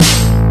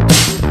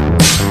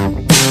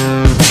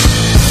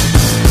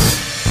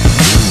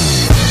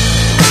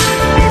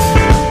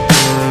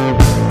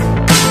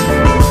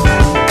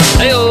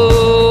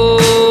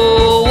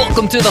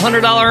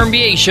$100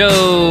 MBA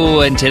show,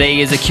 and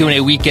today is a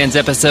Q&A Weekends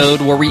episode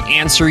where we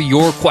answer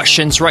your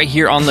questions right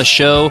here on the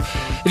show.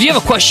 If you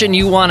have a question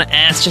you want to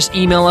ask, just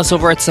email us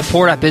over at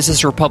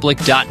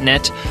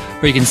support@businessrepublic.net,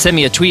 or you can send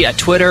me a tweet at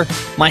Twitter.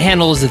 My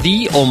handle is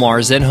the Omar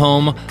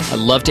Zenhom. I'd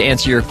love to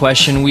answer your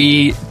question.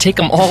 We take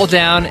them all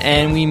down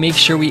and we make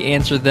sure we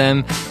answer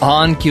them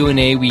on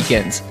Q&A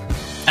Weekends.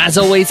 As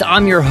always,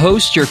 I'm your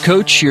host, your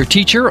coach, your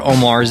teacher,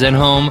 Omar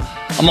Zenhom.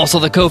 I'm also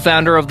the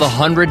co-founder of the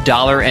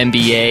 $100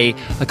 MBA,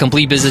 a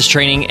complete business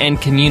training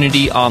and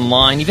community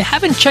online. If you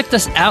haven't checked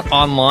us out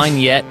online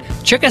yet,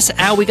 check us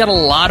out. We got a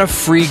lot of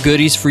free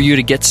goodies for you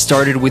to get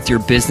started with your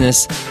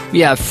business.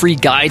 We have free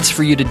guides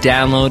for you to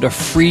download, a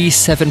free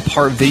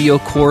 7-part video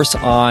course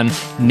on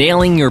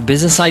nailing your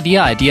business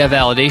idea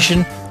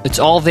validation. It's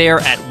all there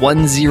at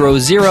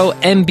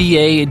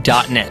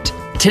 100mba.net.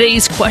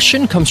 Today's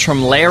question comes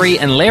from Larry,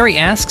 and Larry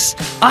asks,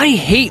 I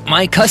hate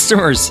my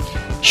customers.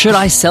 Should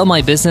I sell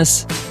my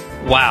business?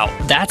 Wow,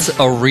 that's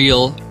a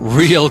real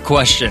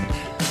question.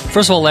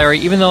 First of all, Larry,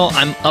 even though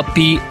I'm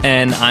upbeat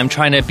and I'm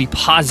trying to be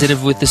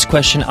positive with this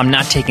question, I'm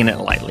not taking it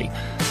lightly.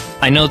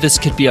 I know this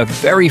could be a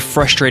very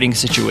frustrating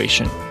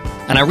situation,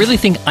 and I really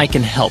think I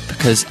can help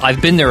because I've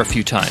been there a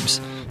few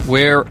times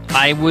where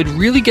I would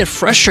really get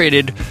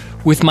frustrated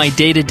with my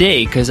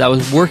day-to-day because I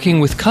was working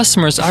with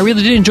customers I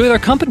really didn't enjoy their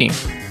company.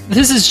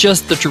 This is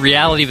just the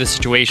reality of the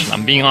situation,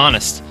 I'm being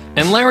honest.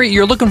 And Larry,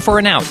 you're looking for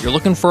an out. You're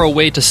looking for a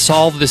way to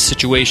solve this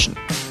situation.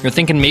 You're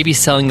thinking maybe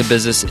selling the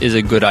business is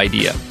a good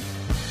idea.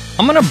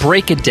 I'm going to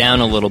break it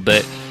down a little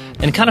bit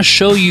and kind of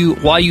show you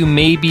why you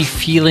may be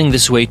feeling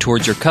this way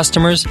towards your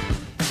customers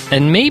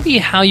and maybe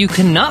how you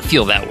cannot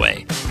feel that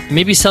way.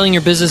 Maybe selling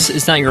your business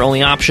is not your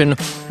only option.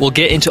 We'll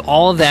get into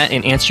all of that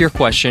and answer your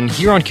question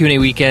here on Q&A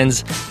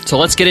Weekends. So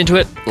let's get into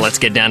it. Let's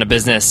get down to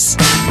business.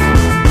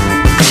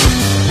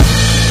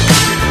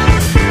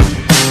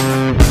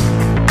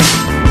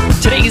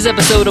 Today's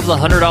episode of the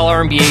 $100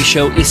 MBA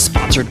show is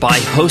sponsored by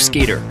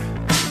HostGator.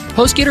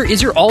 HostGator is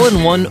your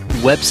all-in-one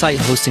website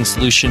hosting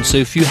solution. So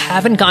if you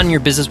haven't gotten your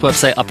business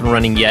website up and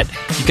running yet,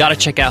 you got to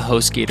check out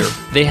HostGator.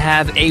 They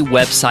have a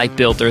website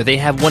builder. They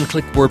have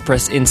one-click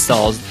WordPress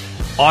installs,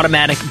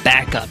 automatic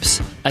backups,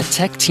 a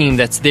tech team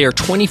that's there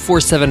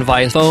 24/7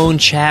 via phone,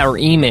 chat, or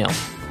email.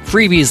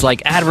 Freebies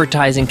like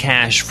advertising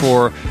cash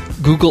for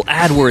Google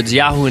AdWords,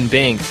 Yahoo, and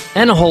Bing,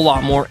 and a whole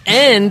lot more.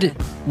 And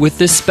with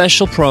this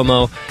special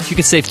promo, you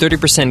can save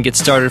 30% and get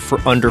started for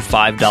under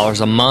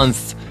 $5 a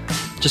month.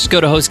 Just go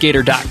to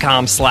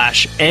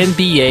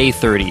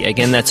HostGator.com/MBA30.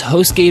 Again, that's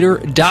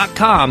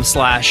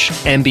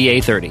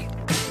HostGator.com/MBA30.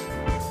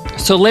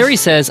 So Larry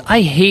says,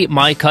 I hate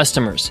my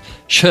customers.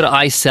 Should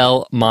I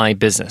sell my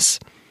business?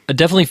 I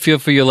definitely feel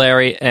for you,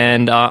 Larry,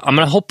 and I'm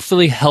going to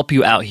hopefully help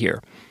you out here.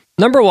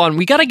 Number one,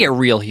 we got to get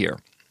real here.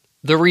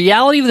 The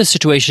reality of the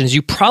situation is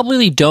you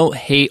probably don't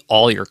hate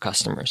all your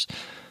customers.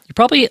 You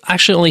probably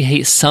actually only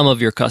hate some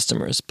of your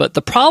customers. But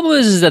the problem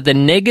is that the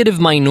negative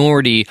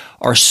minority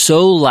are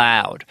so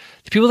loud.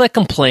 The people that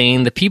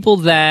complain, the people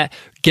that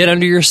get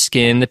under your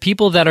skin, the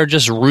people that are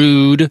just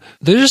rude,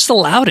 they're just the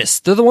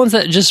loudest. They're the ones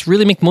that just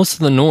really make most of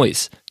the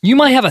noise. You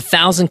might have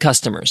 1,000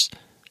 customers.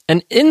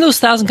 And in those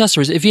 1,000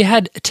 customers, if you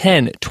had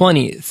 10,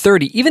 20,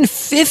 30, even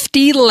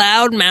 50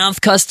 loudmouth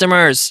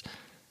customers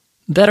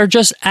that are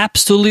just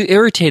absolutely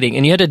irritating,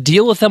 and you had to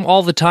deal with them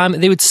all the time,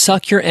 they would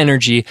suck your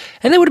energy,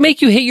 and they would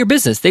make you hate your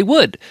business. They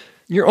would.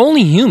 You're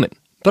only human.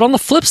 But on the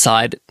flip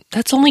side,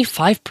 that's only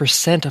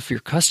 5% of your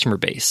customer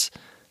base.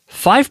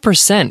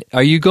 5%.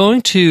 Are you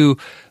going to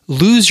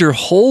lose your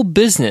whole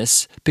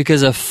business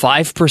because of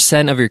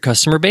 5% of your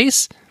customer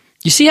base?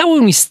 You see how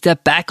when we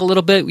step back a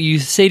little bit, you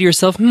say to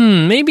yourself,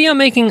 maybe I'm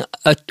making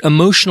an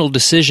emotional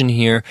decision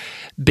here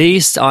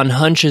based on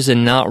hunches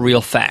and not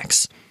real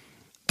facts.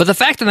 But the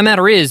fact of the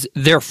matter is,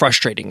 they're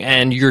frustrating,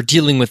 and you're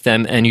dealing with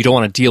them, and you don't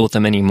want to deal with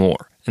them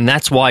anymore. And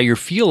that's why you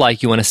feel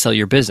like you want to sell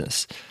your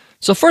business.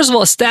 So first of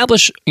all,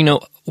 establish,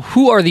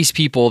 who are these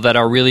people that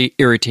are really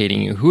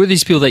irritating you? Who are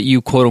these people that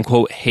you, quote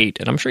unquote, hate?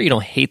 And I'm sure you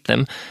don't hate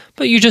them,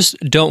 but you just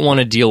don't want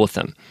to deal with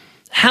them.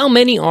 How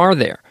many are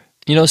there?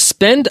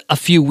 Spend a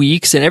few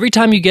weeks, and every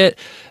time you get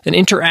an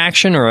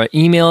interaction or an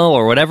email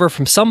or whatever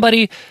from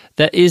somebody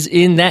that is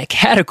in that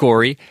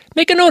category,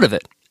 make a note of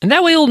it. And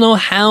that way you'll know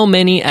how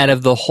many out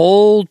of the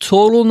whole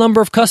total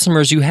number of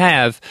customers you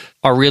have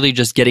are really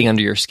just getting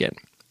under your skin.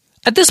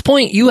 At this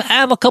point, you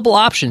have a couple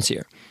options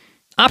here.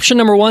 Option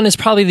number one is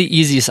probably the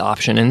easiest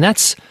option, and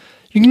that's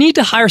you need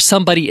to hire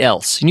somebody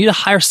else. You need to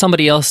hire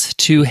somebody else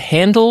to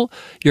handle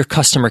your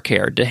customer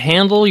care, to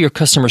handle your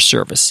customer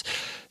service.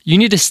 You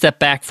need to step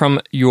back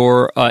from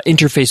your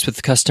interface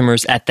with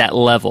customers at that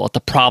level, at the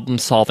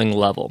problem-solving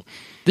level.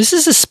 This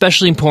is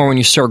especially important when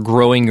you start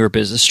growing your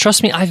business.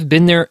 Trust me, I've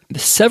been there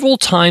several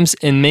times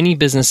in many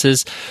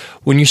businesses.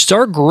 When you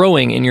start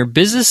growing and your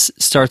business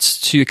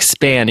starts to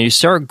expand and you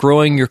start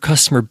growing your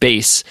customer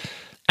base,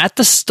 at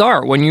the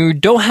start, when you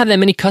don't have that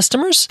many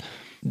customers,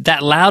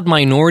 that loud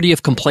minority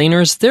of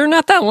complainers, they're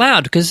not that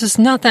loud because it's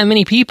not that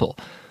many people.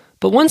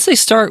 But once they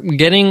start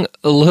getting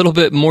a little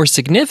bit more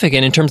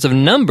significant in terms of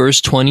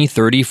numbers, 20,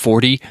 30,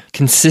 40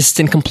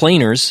 consistent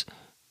complainers,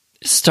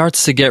 it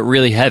starts to get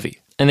really heavy.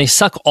 And they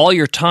suck all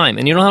your time,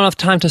 and you don't have enough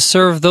time to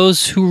serve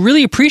those who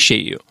really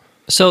appreciate you.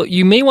 So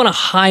you may want to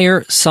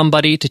hire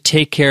somebody to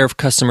take care of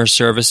customer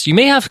service. You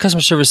may have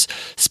customer service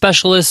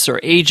specialists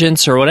or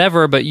agents or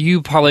whatever, but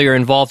you probably are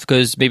involved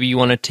because maybe you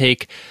want to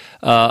take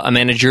a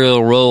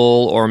managerial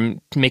role or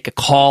make a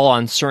call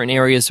on certain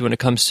areas when it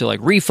comes to like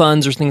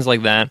refunds or things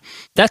like that.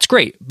 That's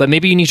great, but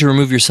maybe you need to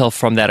remove yourself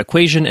from that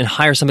equation and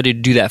hire somebody to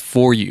do that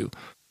for you.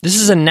 This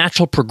is a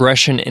natural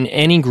progression in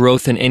any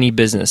growth in any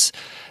business.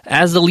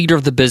 As the leader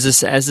of the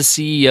business, as the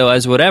CEO,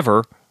 as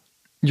whatever,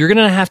 you're going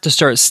to have to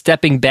start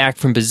stepping back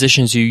from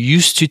positions you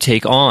used to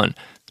take on.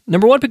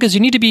 Number one, because you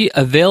need to be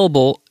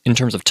available in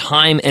terms of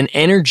time and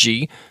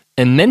energy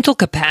and mental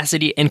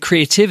capacity and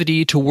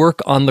creativity to work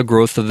on the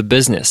growth of the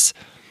business.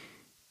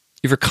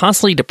 If you're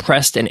constantly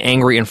depressed and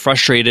angry and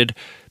frustrated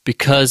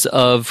because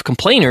of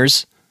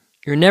complainers,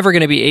 you're never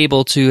going to be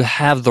able to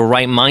have the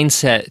right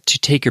mindset to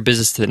take your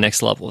business to the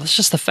next level. That's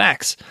just the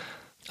facts.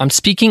 I'm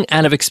speaking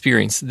out of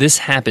experience. This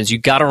happens. You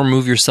got to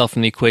remove yourself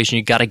from the equation.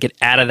 You got to get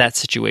out of that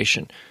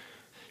situation.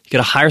 You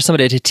got to hire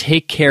somebody to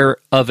take care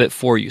of it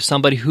for you.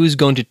 Somebody who's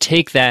going to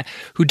take that,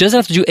 who doesn't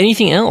have to do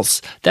anything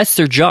else. That's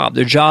their job.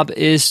 Their job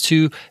is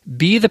to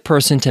be the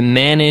person to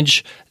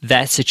manage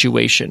that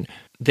situation.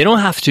 They don't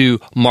have to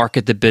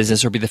market the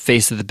business or be the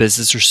face of the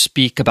business or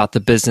speak about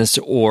the business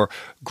or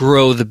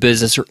grow the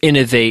business or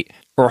innovate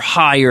or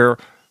hire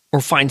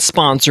or find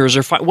sponsors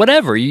or find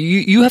whatever.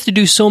 You have to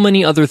do so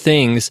many other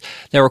things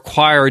that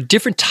require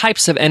different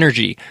types of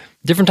energy,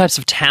 different types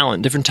of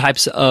talent, different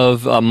types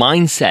of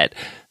mindset.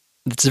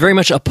 It's very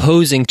much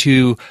opposing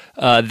to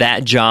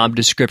that job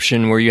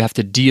description where you have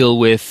to deal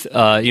with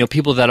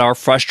people that are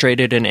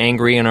frustrated and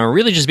angry and are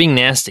really just being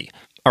nasty.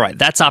 All right,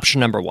 that's option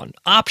number one.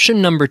 Option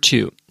number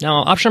two. Now,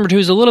 option number two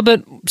is a little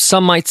bit,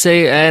 some might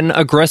say, an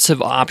aggressive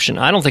option.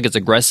 I don't think it's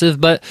aggressive,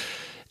 but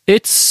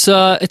it's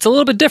a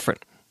little bit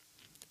different.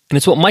 And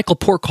it's what Michael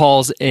Port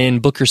calls in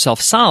Book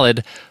Yourself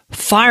Solid,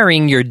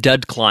 firing your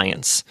dud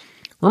clients.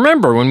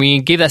 Remember, when we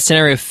gave that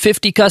scenario of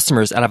 50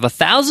 customers, out of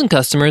 1,000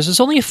 customers, there's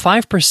only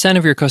 5%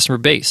 of your customer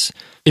base.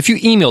 If you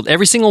emailed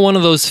every single one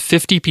of those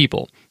 50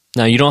 people,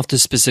 now you don't have to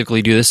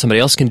specifically do this, somebody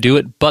else can do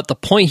it, but the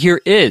point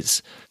here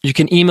is you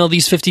can email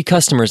these 50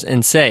 customers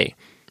and say,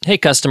 hey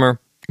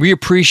customer, we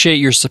appreciate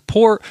your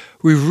support.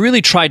 We've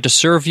really tried to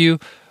serve you.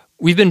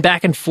 We've been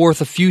back and forth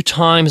a few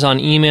times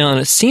on email and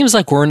it seems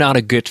like we're not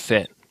a good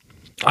fit.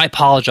 I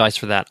apologize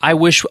for that. I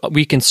wish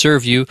we can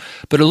serve you,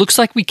 but it looks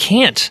like we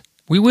can't.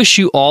 We wish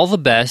you all the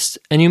best,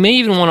 and you may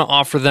even want to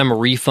offer them a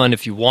refund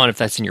if you want, if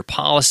that's in your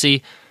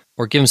policy,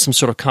 or give them some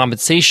sort of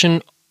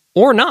compensation,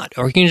 or not.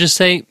 Or you can just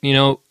say,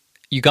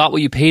 you got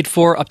what you paid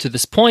for up to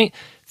this point.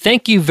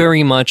 Thank you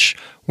very much.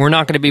 We're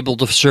not going to be able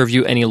to serve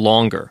you any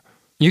longer.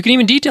 You can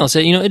even detail and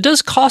say, it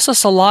does cost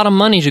us a lot of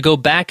money to go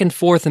back and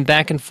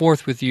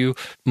forth with you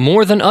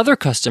more than other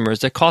customers.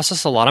 That costs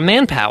us a lot of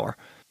manpower,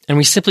 and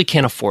we simply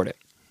can't afford it.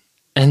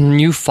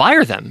 And you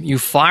fire them. You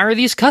fire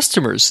these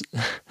customers.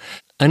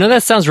 I know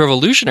that sounds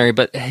revolutionary,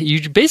 but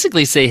you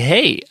basically say,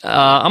 hey,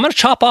 I'm going to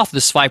chop off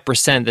this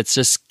 5% that's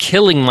just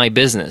killing my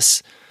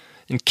business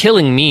and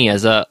killing me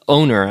as a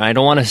owner. I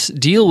don't want to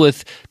deal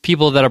with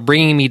people that are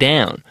bringing me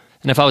down.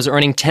 And if I was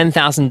earning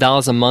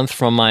 $10,000 a month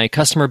from my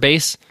customer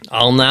base,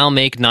 I'll now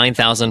make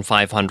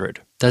 $9,500.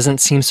 Doesn't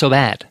seem so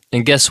bad.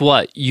 And guess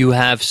what? You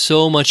have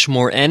so much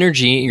more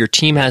energy. Your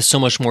team has so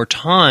much more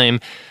time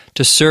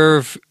to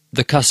serve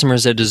the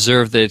customers that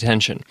deserve the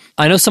attention.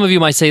 I know some of you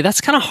might say,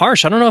 that's kind of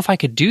harsh. I don't know if I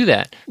could do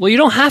that. Well, you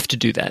don't have to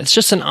do that. It's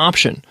just an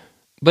option.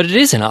 But it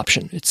is an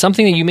option. It's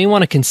something that you may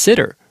want to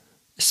consider,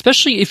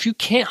 especially if you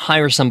can't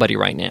hire somebody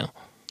right now.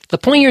 The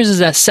point here is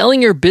that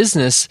selling your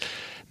business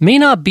may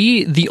not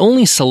be the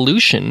only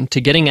solution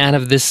to getting out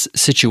of this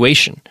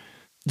situation.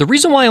 The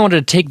reason why I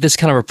wanted to take this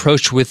kind of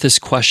approach with this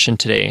question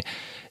today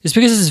is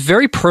because it's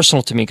very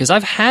personal to me, because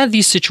I've had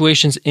these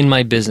situations in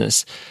my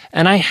business,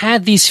 and I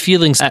had these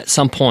feelings at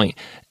some point,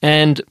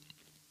 and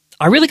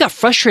I really got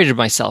frustrated with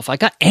myself. I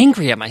got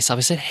angry at myself.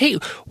 I said, hey,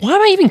 why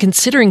am I even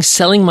considering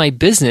selling my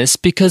business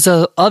because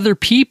of other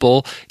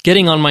people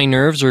getting on my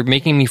nerves or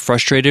making me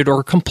frustrated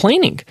or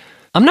complaining?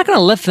 I'm not going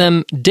to let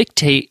them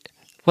dictate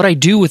what I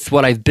do with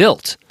what I've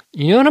built.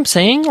 You know what I'm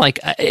saying? Like,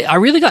 I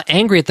really got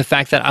angry at the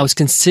fact that I was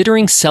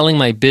considering selling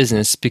my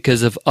business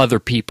because of other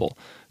people,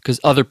 because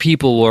other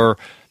people were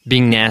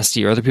being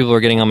nasty or other people are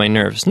getting on my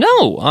nerves.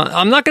 No,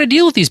 I'm not going to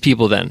deal with these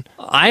people then.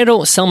 I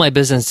don't sell my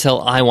business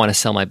until I want to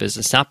sell my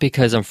business, not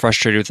because I'm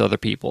frustrated with other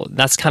people.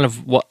 That's kind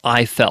of what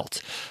I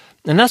felt.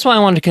 And that's why I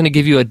wanted to kind of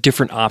give you a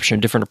different option,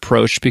 a different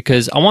approach,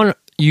 because I want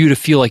you to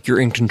feel like you're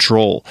in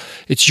control.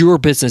 It's your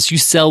business. You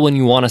sell when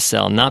you want to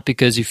sell, not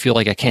because you feel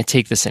like I can't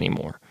take this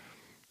anymore.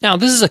 Now,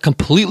 this is a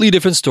completely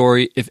different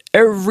story if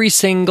every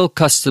single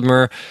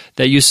customer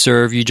that you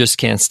serve, you just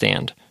can't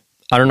stand.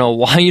 I don't know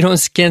why you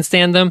can't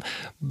stand them,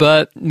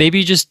 but maybe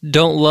you just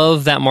don't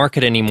love that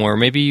market anymore.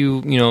 Maybe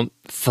you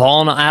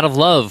fallen out of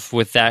love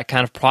with that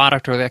kind of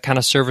product or that kind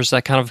of service,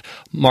 that kind of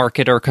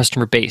market or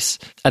customer base.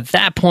 At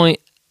that point,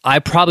 I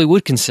probably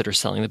would consider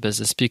selling the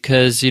business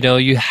because,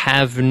 you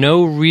have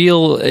no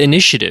real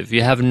initiative.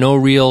 You have no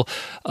real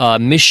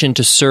mission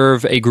to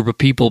serve a group of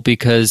people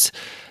because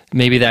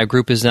maybe that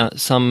group is not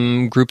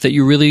some group that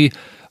you really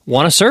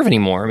want to serve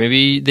anymore.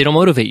 Maybe they don't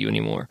motivate you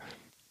anymore.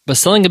 But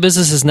selling a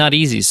business is not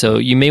easy. So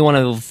you may want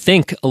to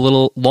think a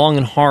little long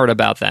and hard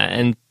about that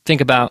and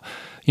think about,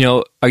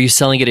 are you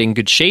selling it in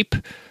good shape?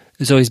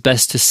 It's always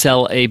best to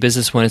sell a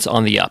business when it's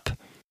on the up.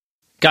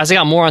 Guys, I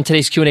got more on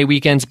today's Q&A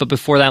weekends, but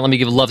before that, let me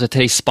give love to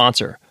today's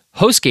sponsor,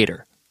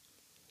 HostGator.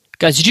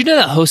 Guys, did you know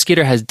that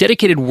HostGator has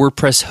dedicated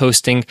WordPress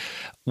hosting?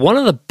 One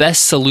of the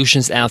best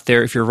solutions out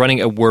there if you're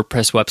running a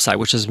WordPress website,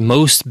 which is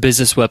most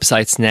business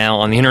websites now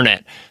on the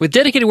internet. With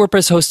dedicated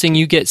WordPress hosting,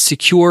 you get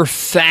secure,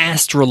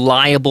 fast,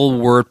 reliable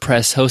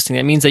WordPress hosting.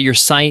 That means that your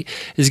site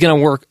is going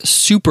to work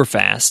super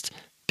fast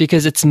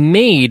because it's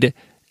made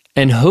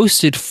and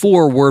hosted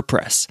for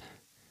WordPress.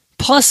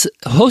 Plus,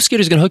 HostGator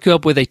is going to hook you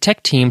up with a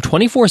tech team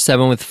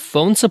 24/7 with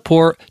phone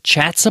support,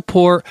 chat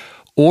support,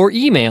 or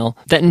email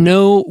that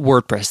know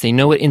WordPress. They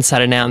know it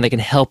inside and out, and they can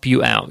help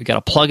you out. You got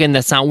a plugin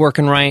that's not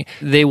working right,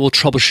 they will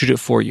troubleshoot it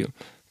for you.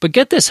 But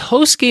get this,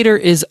 HostGator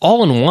is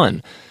all in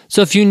one.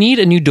 So if you need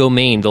a new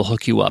domain, they'll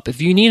hook you up.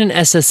 If you need an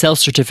SSL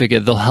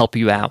certificate, they'll help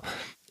you out.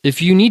 If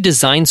you need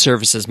design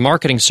services,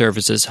 marketing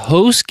services,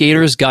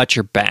 HostGator's got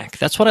your back.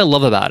 That's what I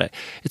love about it.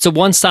 It's a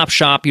one-stop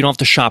shop. You don't have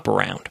to shop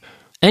around.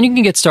 And you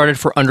can get started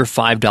for under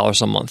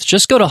 $5 a month.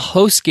 Just go to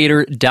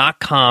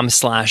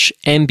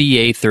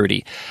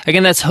HostGator.com/MBA30.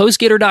 Again, that's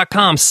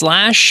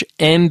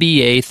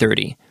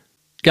HostGator.com/MBA30.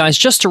 Guys,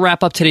 just to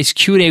wrap up today's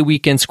Q&A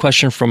weekends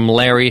question from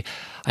Larry,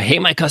 I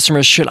hate my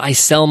customers. Should I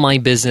sell my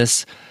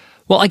business?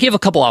 Well, I gave a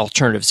couple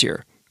alternatives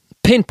here.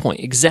 Pinpoint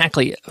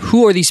exactly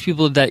who are these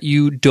people that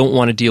you don't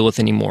want to deal with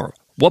anymore.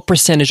 What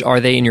percentage are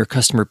they in your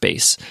customer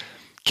base?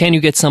 Can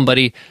you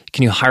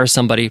hire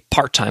somebody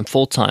part-time,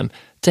 full-time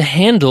to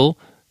handle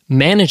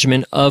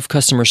management of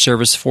customer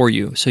service for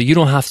you so you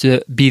don't have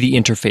to be the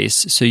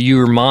interface, so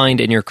your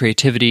mind and your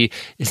creativity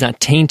is not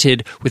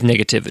tainted with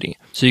negativity,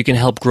 so you can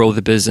help grow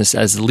the business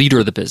as the leader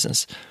of the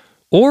business.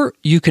 Or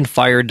you can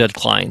fire dead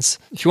clients.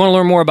 If you want to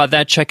learn more about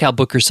that, check out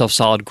Book Yourself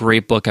Solid.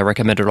 Great book. I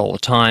recommend it all the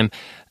time.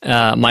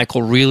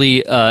 Michael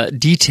really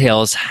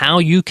details how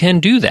you can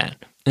do that.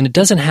 And it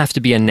doesn't have to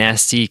be a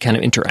nasty kind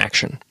of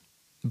interaction.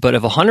 But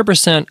if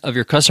 100% of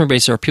your customer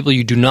base are people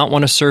you do not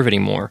want to serve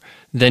anymore,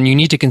 then you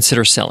need to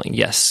consider selling,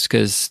 yes,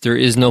 because there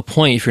is no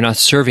point if you're not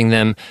serving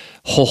them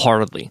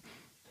wholeheartedly.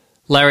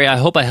 Larry, I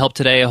hope I helped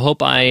today. I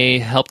hope I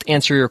helped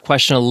answer your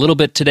question a little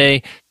bit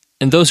today.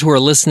 And those who are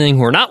listening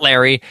who are not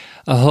Larry,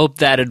 I hope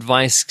that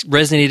advice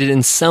resonated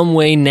in some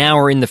way now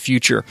or in the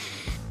future.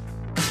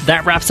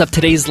 That wraps up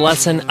today's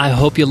lesson. I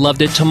hope you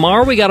loved it.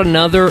 Tomorrow we got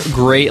another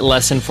great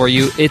lesson for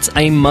you. It's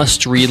a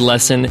must-read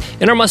lesson.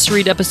 In our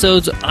must-read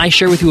episodes, I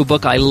share with you a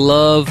book I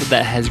love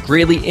that has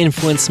greatly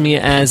influenced me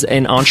as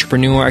an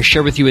entrepreneur. I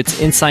share with you its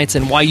insights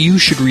and why you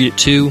should read it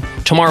too.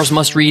 Tomorrow's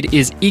must-read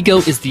is Ego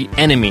is the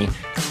Enemy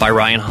by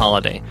Ryan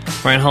Holiday.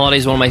 Ryan Holiday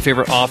is one of my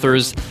favorite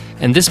authors,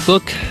 and this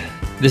book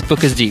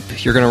is deep.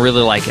 You're going to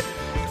really like it.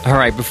 All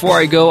right, before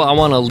I go, I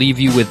want to leave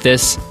you with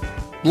this.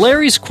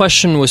 Larry's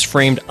question was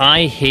framed,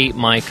 I hate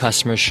my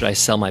customers, should I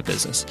sell my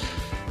business?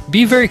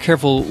 Be very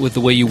careful with the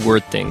way you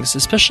word things,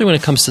 especially when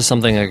it comes to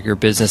something like your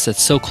business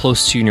that's so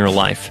close to you in your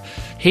life.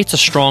 Hate's a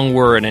strong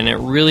word, and it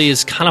really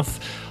is kind of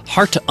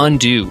hard to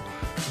undo.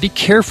 Be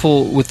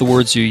careful with the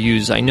words you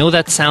use. I know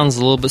that sounds a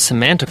little bit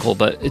semantical,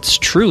 but it's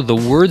true. The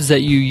words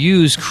that you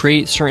use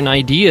create certain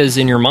ideas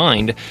in your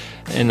mind,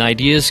 and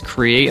ideas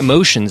create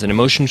emotions, and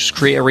emotions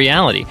create a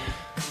reality.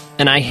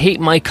 And I hate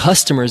my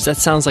customers. That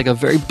sounds like a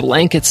very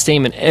blanket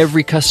statement.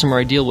 Every customer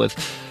I deal with.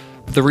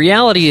 The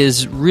reality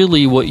is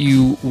really what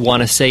you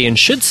want to say and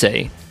should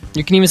say.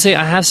 You can even say,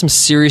 I have some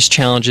serious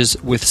challenges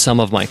with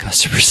some of my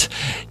customers,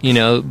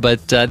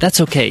 but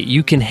that's okay.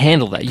 You can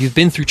handle that. You've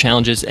been through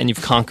challenges and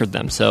you've conquered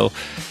them. So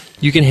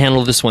you can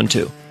handle this one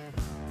too.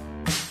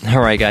 All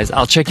right, guys.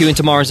 I'll check you in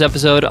tomorrow's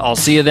episode. I'll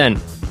see you then.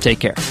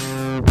 Take care.